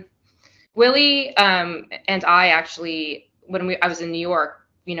 Willie and I actually, when I was in New York,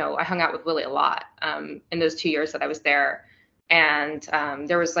 I hung out with Willie a lot in those 2 years that I was there. And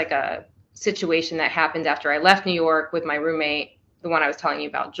there was a situation that happened after I left New York with my roommate, the one I was telling you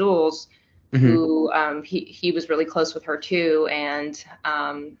about, Jules, who he was really close with her too. And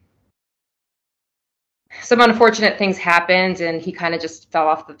some unfortunate things happened, and he kind of just fell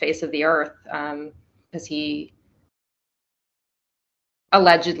off the face of the earth because he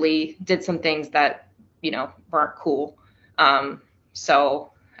allegedly did some things that, weren't cool.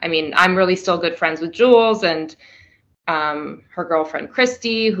 So, I'm really still good friends with Jules and her girlfriend,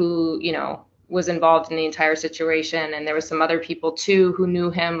 Christy, who, was involved in the entire situation. And there was some other people too who knew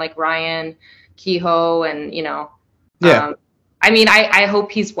him, like Ryan Kehoe, and, yeah. I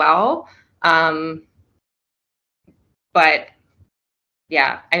hope he's well. But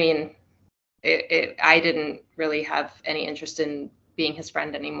yeah, I didn't really have any interest in being his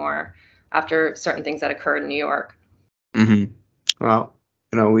friend anymore. after certain things that occurred in New York. Mm-hmm. Well,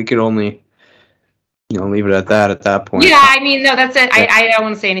 we could only, leave it at that point. Yeah, I mean, no, that's it. Yeah. I don't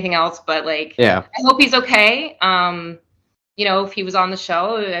want to say anything else, but like, Yeah. I hope he's okay. If he was on the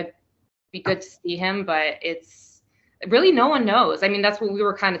show, it'd be good to see him, but it's really no one knows. I mean, that's what we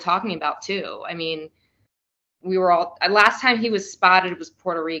were kind of talking about too. I mean, we were all, last time he was spotted was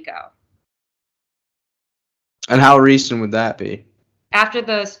Puerto Rico. And how recent would that be? After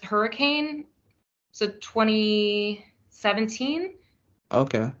the hurricane, so 2017.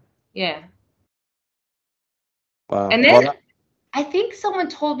 Okay. Yeah. Wow. And then I think someone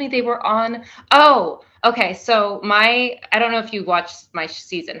told me they were on. Oh, okay. So I don't know if you watched my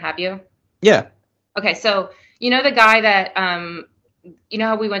season. Have you? Yeah. Okay. So the guy that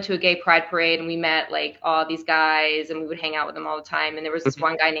how we went to a gay pride parade and we met like all these guys and we would hang out with them all the time. And there was this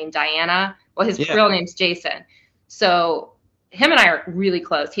one guy named Diana. Well, his real name's Jason. So him and I are really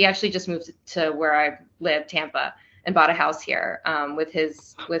close. He actually just moved to where I live, Tampa, and bought a house here with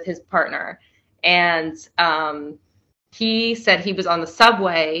his partner. And he said he was on the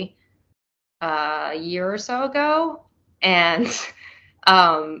subway a year or so ago and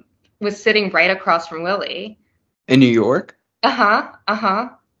was sitting right across from Willie. In New York? And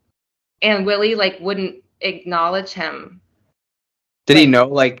Willie like wouldn't acknowledge him. Did he know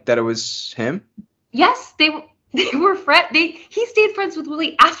like that it was him? Yes, they were friends. He stayed friends with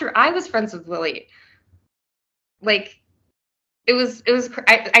Willie after I was friends with Willie. Like, it was.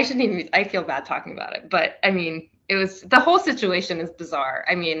 I shouldn't even. I feel bad talking about it, but I mean, the whole situation is bizarre.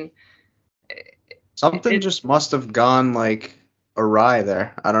 I mean, something just must have gone like awry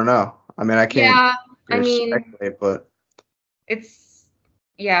there. I don't know. I mean, I can't. Yeah, I mean, speculate, but it's.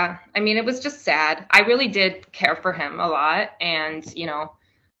 Yeah, I mean, it was just sad. I really did care for him a lot, and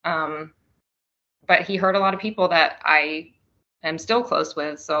but he hurt a lot of people that I am still close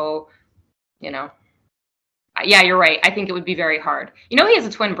with. So, yeah, you're right. I think it would be very hard. He has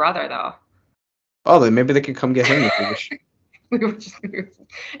a twin brother, though. Oh, then maybe they could come get him.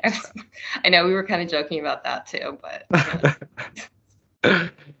 I know we were kind of joking about that too, but I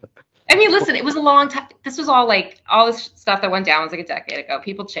mean, listen, it was a long time. This was all this stuff that went down was like a decade ago.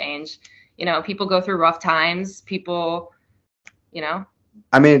 People change, people go through rough times. People,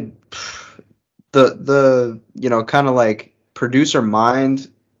 I mean, the kind of like producer mind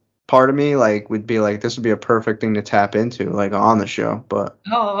part of me like would be like this would be a perfect thing to tap into like on the show, but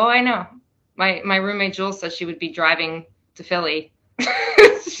oh I know my roommate Jules said she would be driving to Philly.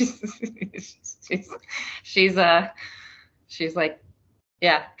 she's like,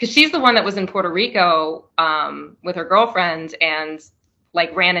 yeah, because she's the one that was in Puerto Rico with her girlfriend and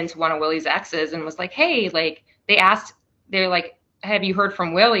like ran into one of Willie's exes and was like, hey, like they're like, have you heard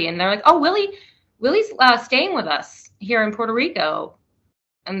from Willie? And they're like, oh, Willie's staying with us here in Puerto Rico.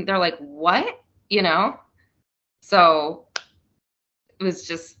 And they're like, what? So it was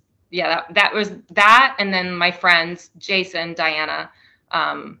just, yeah, that was that. And then my friends, Jason, Diana,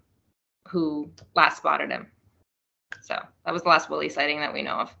 who last spotted him. So that was the last Willie sighting that we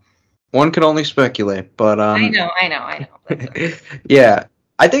know of. One could only speculate, but I know. Yeah.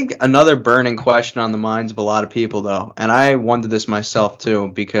 I think another burning question on the minds of a lot of people, though, and I wonder this myself, too,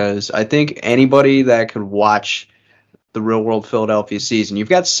 because I think anybody that could watch the Real World Philadelphia season, you've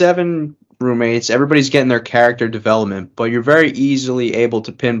got 7 roommates, everybody's getting their character development, but you're very easily able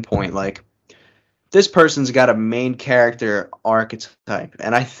to pinpoint, like, this person's got a main character archetype,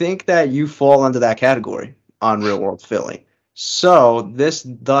 and I think that you fall under that category on Real World Philly. So this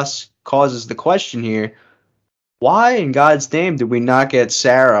thus causes the question here, why in God's name did we not get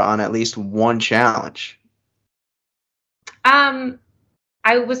Sarah on at least one challenge? I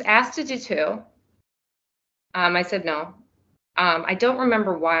was asked to do 2. I said no. I don't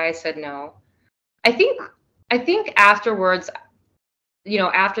remember why I said no. I think afterwards,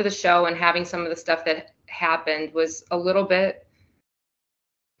 after the show and having some of the stuff that happened was a little bit,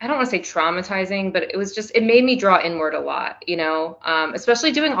 I don't want to say traumatizing, but it made me draw inward a lot,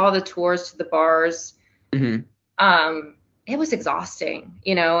 especially doing all the tours to the bars. Mm-hmm. It was exhausting,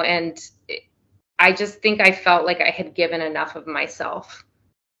 and I just think I felt like I had given enough of myself,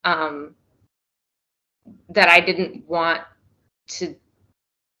 that I just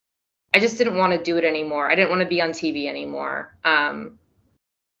didn't want to do it anymore. I didn't want to be on TV anymore. I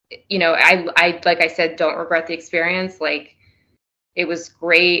like I said, don't regret the experience. Like, it was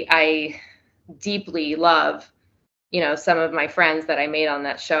great. I deeply love, some of my friends that I made on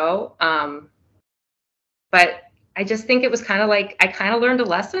that show. But I just think it was kind of like, I kind of learned a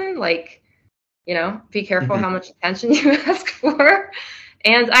lesson, like, be careful how much attention you ask for.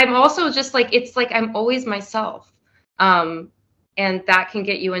 And I'm also just like, it's like, I'm always myself. And and that can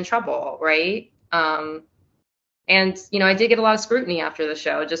get you in trouble, right? And I did get a lot of scrutiny after the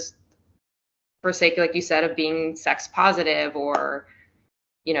show, just for sake, like you said, of being sex positive or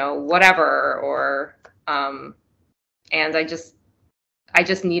whatever, or and I just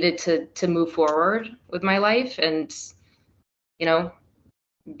needed to move forward with my life and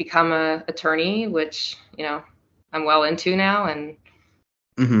become a attorney, which I'm well into now. And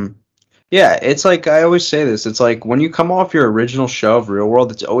yeah, it's like I always say this. It's like when you come off your original show of Real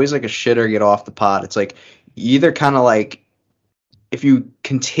World, it's always like a shit or get off the pot. It's like you either kind of like if you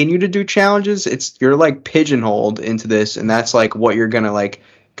continue to do challenges, you're like pigeonholed into this, and that's like what you're gonna like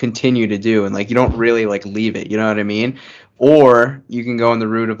continue to do, and like you don't really like leave it. You know what I mean? Or you can go in the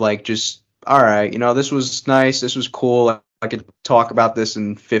route of like just all right, this was nice, this was cool. I could talk about this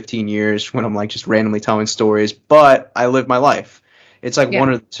in 15 years when I'm like just randomly telling stories, but I live my life. It's like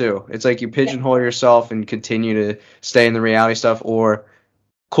one of the two. It's like you pigeonhole yourself and continue to stay in the reality stuff, or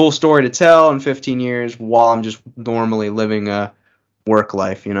cool story to tell in 15 years while I'm just normally living a work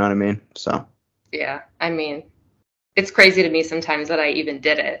life. You know what I mean? So. Yeah, I mean, it's crazy to me sometimes that I even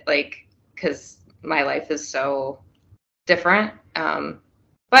did it, like, because my life is so different.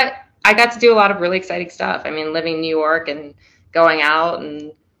 But I got to do a lot of really exciting stuff. I mean, living in New York and going out,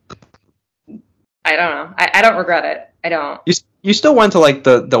 and I don't know. I don't regret it. I don't. You still went to like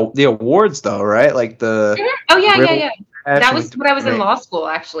the awards though, right? Like the Oh yeah. That was when I was in law school.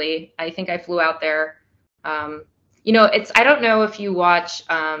 Actually, I think I flew out there. It's I don't know if you watch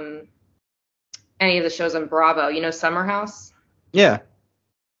any of the shows on Bravo. Summer House. Yeah.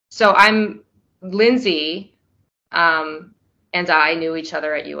 So Lindsay, and I knew each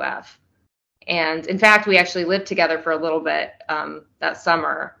other at UF, and in fact, we actually lived together for a little bit that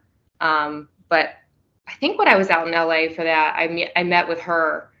summer. But I think when I was out in LA for that, I met with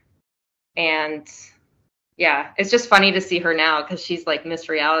her, and yeah, it's just funny to see her now because she's like Miss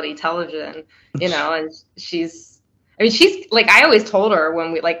Reality Television, and she's like, I always told her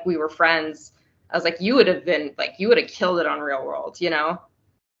when we were friends, I was like, you would have killed it on Real World,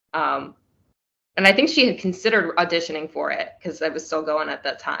 and I think she had considered auditioning for it because I was still going at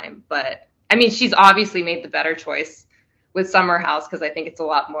that time. But I mean, she's obviously made the better choice with Summer House because I think it's a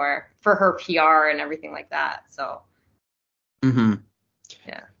lot more for her PR and everything like that. So.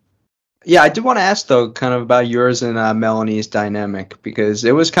 Yeah. Yeah, I did want to ask though, kind of about yours and Melanie's dynamic, because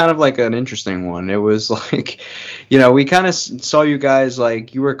it was kind of like an interesting one. It was like, we kind of saw you guys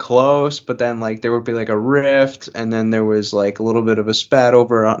like you were close, but then like there would be like a rift, and then there was like a little bit of a spat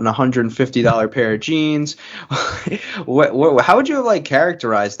over an $150 pair of jeans. How would you have like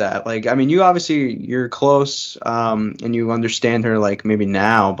characterized that? Like, I mean, you're close, and you understand her like maybe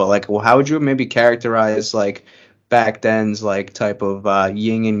now, but like, how would you maybe characterize like back then's like type of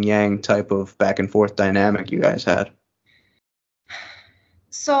yin and yang type of back and forth dynamic you guys had?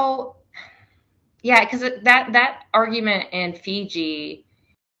 So yeah, because that argument in Fiji,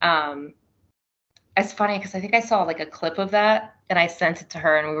 it's funny because I think I saw like a clip of that and I sent it to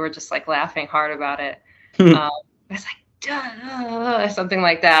her and we were just like laughing hard about it. I was like, duh, something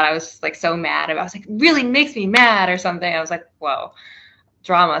like that. I was just like so mad. I was like, really makes me mad or something. I was like, whoa,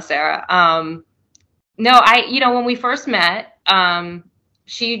 drama, Sarah. No, when we first met, I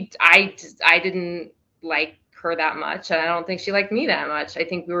didn't like her that much, and I don't think she liked me that much. I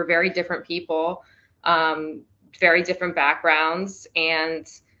think we were very different people, very different backgrounds, and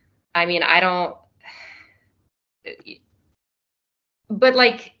I mean, but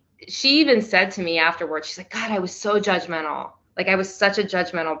like, she even said to me afterwards, she's like, God, I was so judgmental. Like, I was such a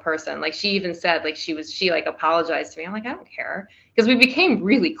judgmental person. Like, she even said, like, she like apologized to me. I'm like, I don't care, because we became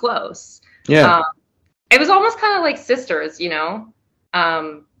really close. Yeah. It was almost kind of like sisters, because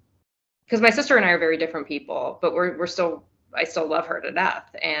my sister and I are very different people, but I still love her to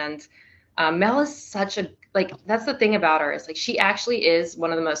death. And Mel is such a, like, that's the thing about her, is like, she actually is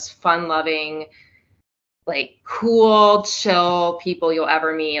one of the most fun-loving, like, cool, chill people you'll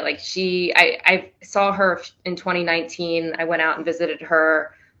ever meet. Like, I saw her in 2019. I went out and visited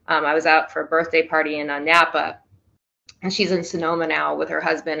her. I was out for a birthday party in Napa, and she's in Sonoma now with her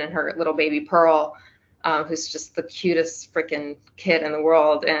husband and her little baby Pearl. Who's just the cutest freaking kid in the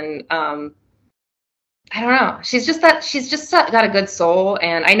world. And I don't know. She's just got a good soul.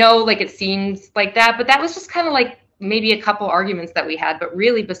 And I know like it seems like that, but that was just kind of like maybe a couple arguments that we had. But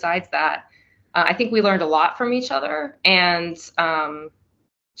really, besides that, I think we learned a lot from each other. And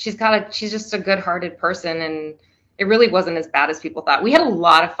she's just a good-hearted person. And it really wasn't as bad as people thought. We had a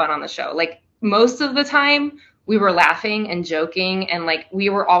lot of fun on the show. Like, most of the time, we were laughing and joking, and like we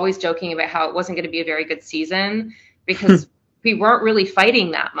were always joking about how it wasn't going to be a very good season because we weren't really fighting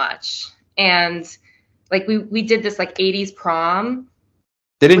that much. And Like we did this like 80s prom.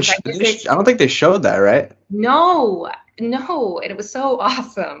 They didn't. Which I don't think they showed that, right? No, no, and it was so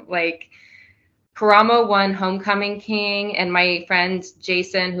awesome. Like Karamo won Homecoming King, and my friend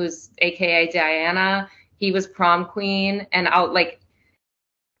Jason, who's AKA Diana, he was prom queen, and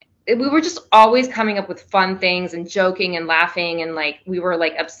we were just always coming up with fun things and joking and laughing, and like we were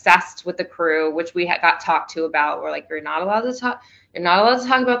like obsessed with the crew, which we got talked to about. We're like, you're not allowed to talk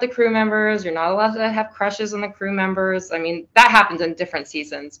about the crew members. You're not allowed to have crushes on the crew members. I mean, that happens in different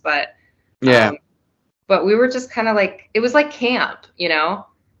seasons, but Yeah. But we were just kind of like, it was like camp, you know?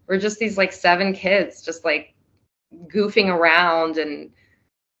 We're just these like 7 kids just like goofing around, and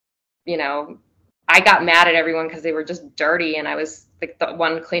you know, I got mad at everyone because they were just dirty, and I was like the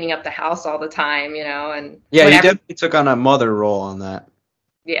one cleaning up the house all the time, you know, and Yeah, you definitely took on a mother role on that.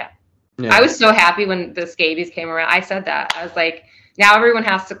 Yeah. I was so happy when the scabies came around. I said that. I was like, now everyone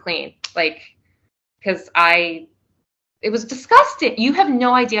has to clean. Like, because it was disgusting. You have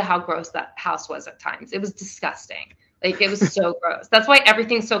no idea how gross that house was at times. It was disgusting. Like, it was so gross. That's why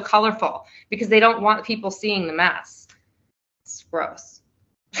everything's so colorful, because they don't want people seeing the mess. It's gross.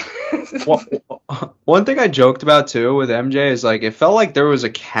 Well, one thing I joked about too with MJ is like it felt like there was a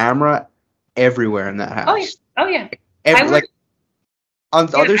camera everywhere in that house. Oh yeah. On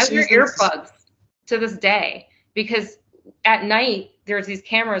other I seasons, wear earplugs to this day, because at night there's these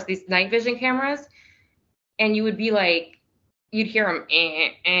cameras, these night vision cameras, and you would be like, you'd hear them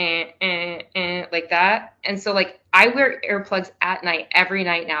like that. And so like I wear earplugs at night every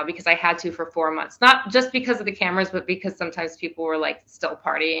night now, because I had to for 4 months, not just because of the cameras, but because sometimes people were like still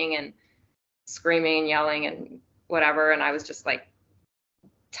partying and screaming and yelling and whatever, and I was just like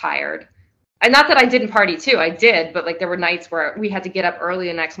tired. And not that I didn't party too, I did, but like there were nights where we had to get up early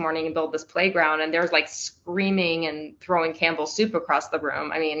the next morning and build this playground, and there was like screaming and throwing Campbell's soup across the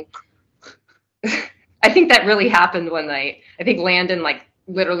room. I mean, I think that really happened one night. I think Landon like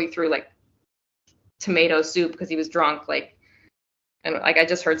literally threw like tomato soup because he was drunk, like, and like I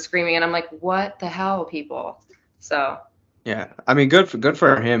just heard screaming, and I'm like, what the hell, people? So yeah, I mean, good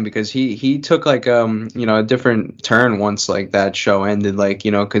for him, because he took like a different turn once like that show ended, like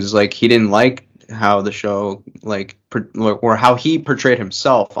because like he didn't like how the show like or how he portrayed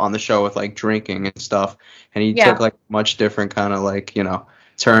himself on the show with like drinking and stuff, and he took like much different kind of like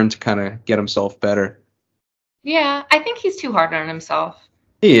turn to kind of get himself better. Yeah, I think he's too hard on himself.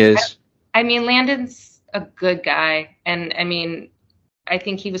 He is. I mean, Landon's a good guy, and I mean, I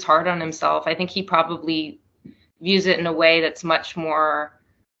think he was hard on himself. I think he probably views it in a way that's much more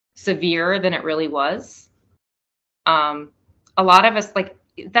severe than it really was. A lot of us, like,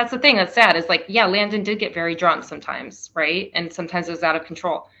 that's the thing that's sad, is like, yeah, Landon did get very drunk sometimes, right? And sometimes it was out of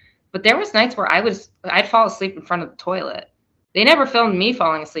control. But there was nights where I'd fall asleep in front of the toilet. They never filmed me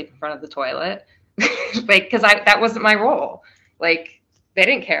falling asleep in front of the toilet, like, because that wasn't my role. Like, they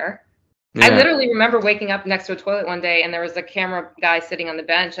didn't care. Yeah. I literally remember waking up next to a toilet one day, and there was a camera guy sitting on the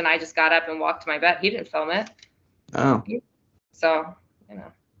bench, and I just got up and walked to my bed. He didn't film it. Oh. So,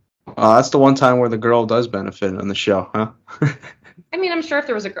 Well, that's the one time where the girl does benefit on the show, huh? I mean, I'm sure if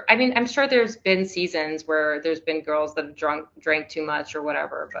there was I'm sure there's been seasons where there's been girls that have drank too much or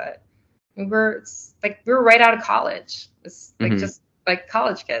whatever, but we were right out of college. It's like just like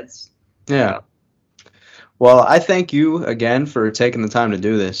college kids. Yeah. So. Well, I thank you again for taking the time to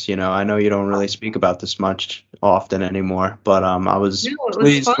do this. I know you don't really speak about this much often anymore, but I was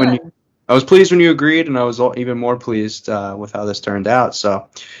pleased when you agreed, and I was even more pleased with how this turned out. So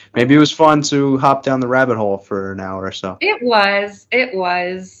maybe it was fun to hop down the rabbit hole for an hour or so. It was. It's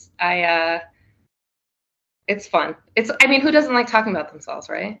fun. I mean, who doesn't like talking about themselves,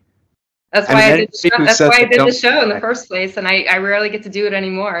 right? That's why I did the show in the first place, and I rarely get to do it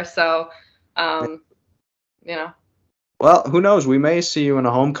anymore. So, Well, who knows? We may see you in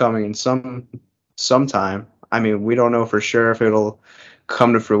a homecoming in sometime. I mean, we don't know for sure if it'll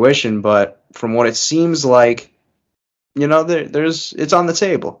come to fruition, but from what it seems like, it's on the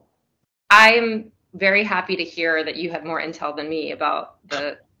table. I am very happy to hear that you have more intel than me about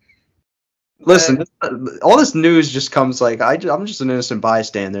the. Listen, all this news just comes like I'm just an innocent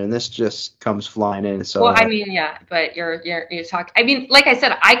bystander, and this just comes flying in. So. Well, I mean, yeah, but you're talking. I mean, like I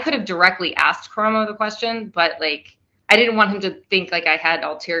said, I could have directly asked Karamo the question, but like I didn't want him to think like I had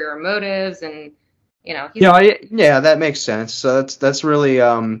ulterior motives, and yeah, that makes sense. So that's really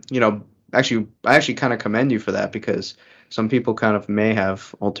actually I actually kind of commend you for that, because some people kind of may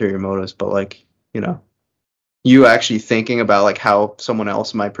have ulterior motives, but like you actually thinking about like how someone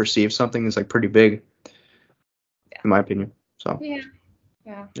else might perceive something is like pretty big, in my opinion. So yeah.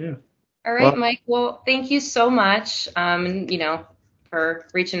 All right, well, Mike. Well, thank you so much, for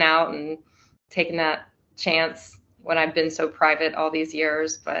reaching out and taking that chance when I've been so private all these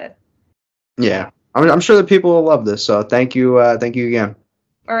years. But yeah, I'm sure that people will love this. So thank you again.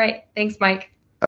 All right. Thanks, Mike.